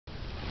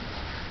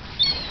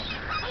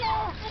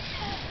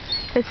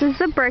This is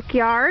the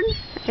brickyard.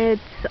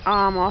 It's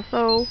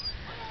also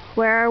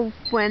where,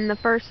 when the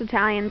first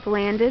Italians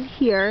landed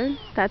here,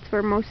 that's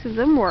where most of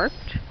them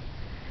worked.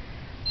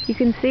 You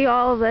can see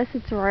all of this.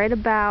 It's right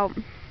about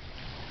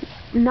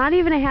not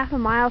even a half a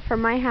mile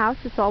from my house.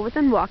 It's all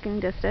within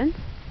walking distance.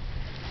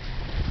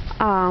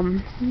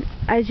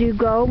 As you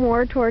go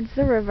more towards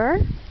the river,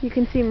 you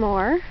can see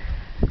more.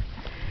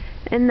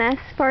 In this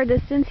far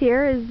distance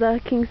here is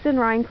the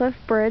Kingston-Rhinecliff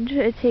Bridge.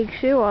 It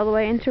takes you all the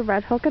way into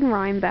Redhook and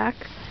Rhinebeck.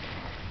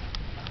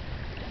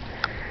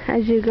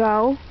 As you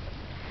go,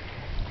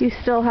 you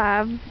still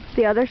have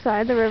the other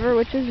side of the river,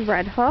 which is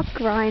Redhook,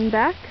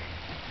 Rhinebeck.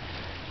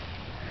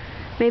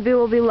 Maybe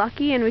we'll be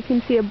lucky and we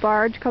can see a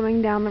barge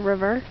coming down the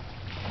river.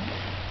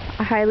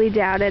 I highly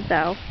doubt it,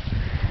 though.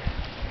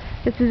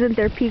 This isn't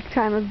their peak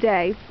time of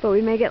day, but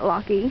we may get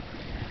lucky.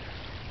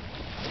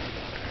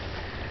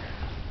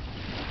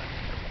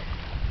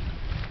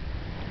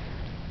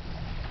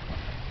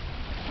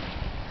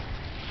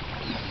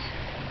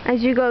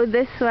 As you go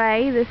this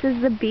way, this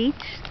is the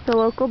beach, the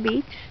local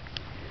beach.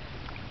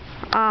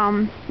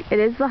 It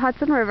is the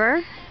Hudson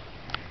River.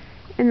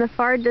 In the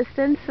far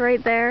distance,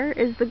 right there,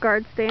 is the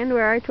guard stand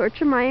where I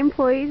torture my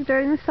employees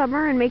during the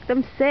summer and make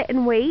them sit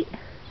and wait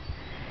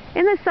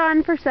in the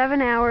sun for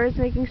 7 hours,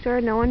 making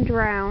sure no one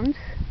drowns.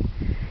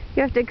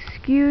 You have to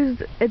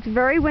excuse, it's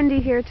very windy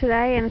here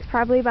today, and it's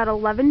probably about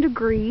 11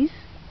 degrees.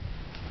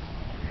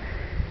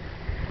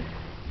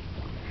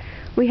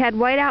 We had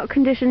whiteout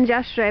conditions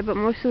yesterday, but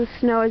most of the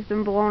snow has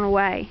been blown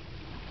away.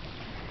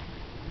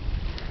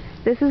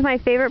 This is my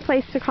favorite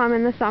place to come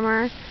in the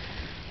summer.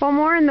 Well,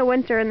 more in the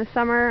winter. In the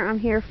summer, I'm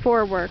here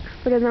for work,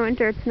 but in the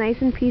winter, it's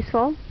nice and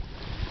peaceful.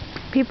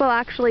 People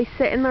actually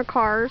sit in their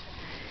cars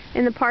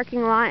in the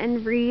parking lot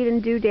and read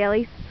and do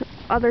daily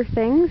other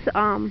things.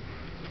 All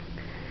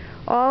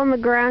on the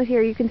ground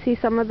here, you can see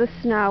some of the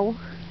snow,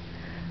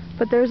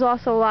 but there's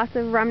also lots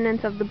of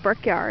remnants of the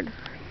brickyard.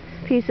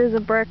 Pieces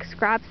of brick,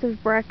 scraps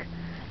of brick,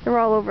 they're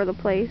all over the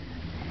place.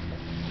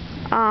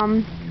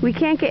 We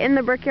can't get in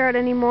the brickyard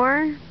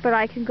anymore, but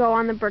I can go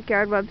on the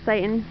brickyard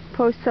website and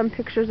post some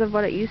pictures of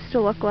what it used to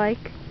look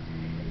like.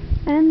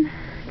 And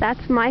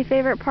that's my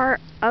favorite part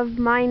of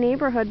my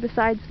neighborhood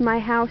besides my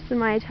house and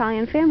my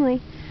Italian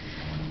family.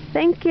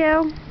 Thank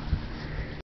you.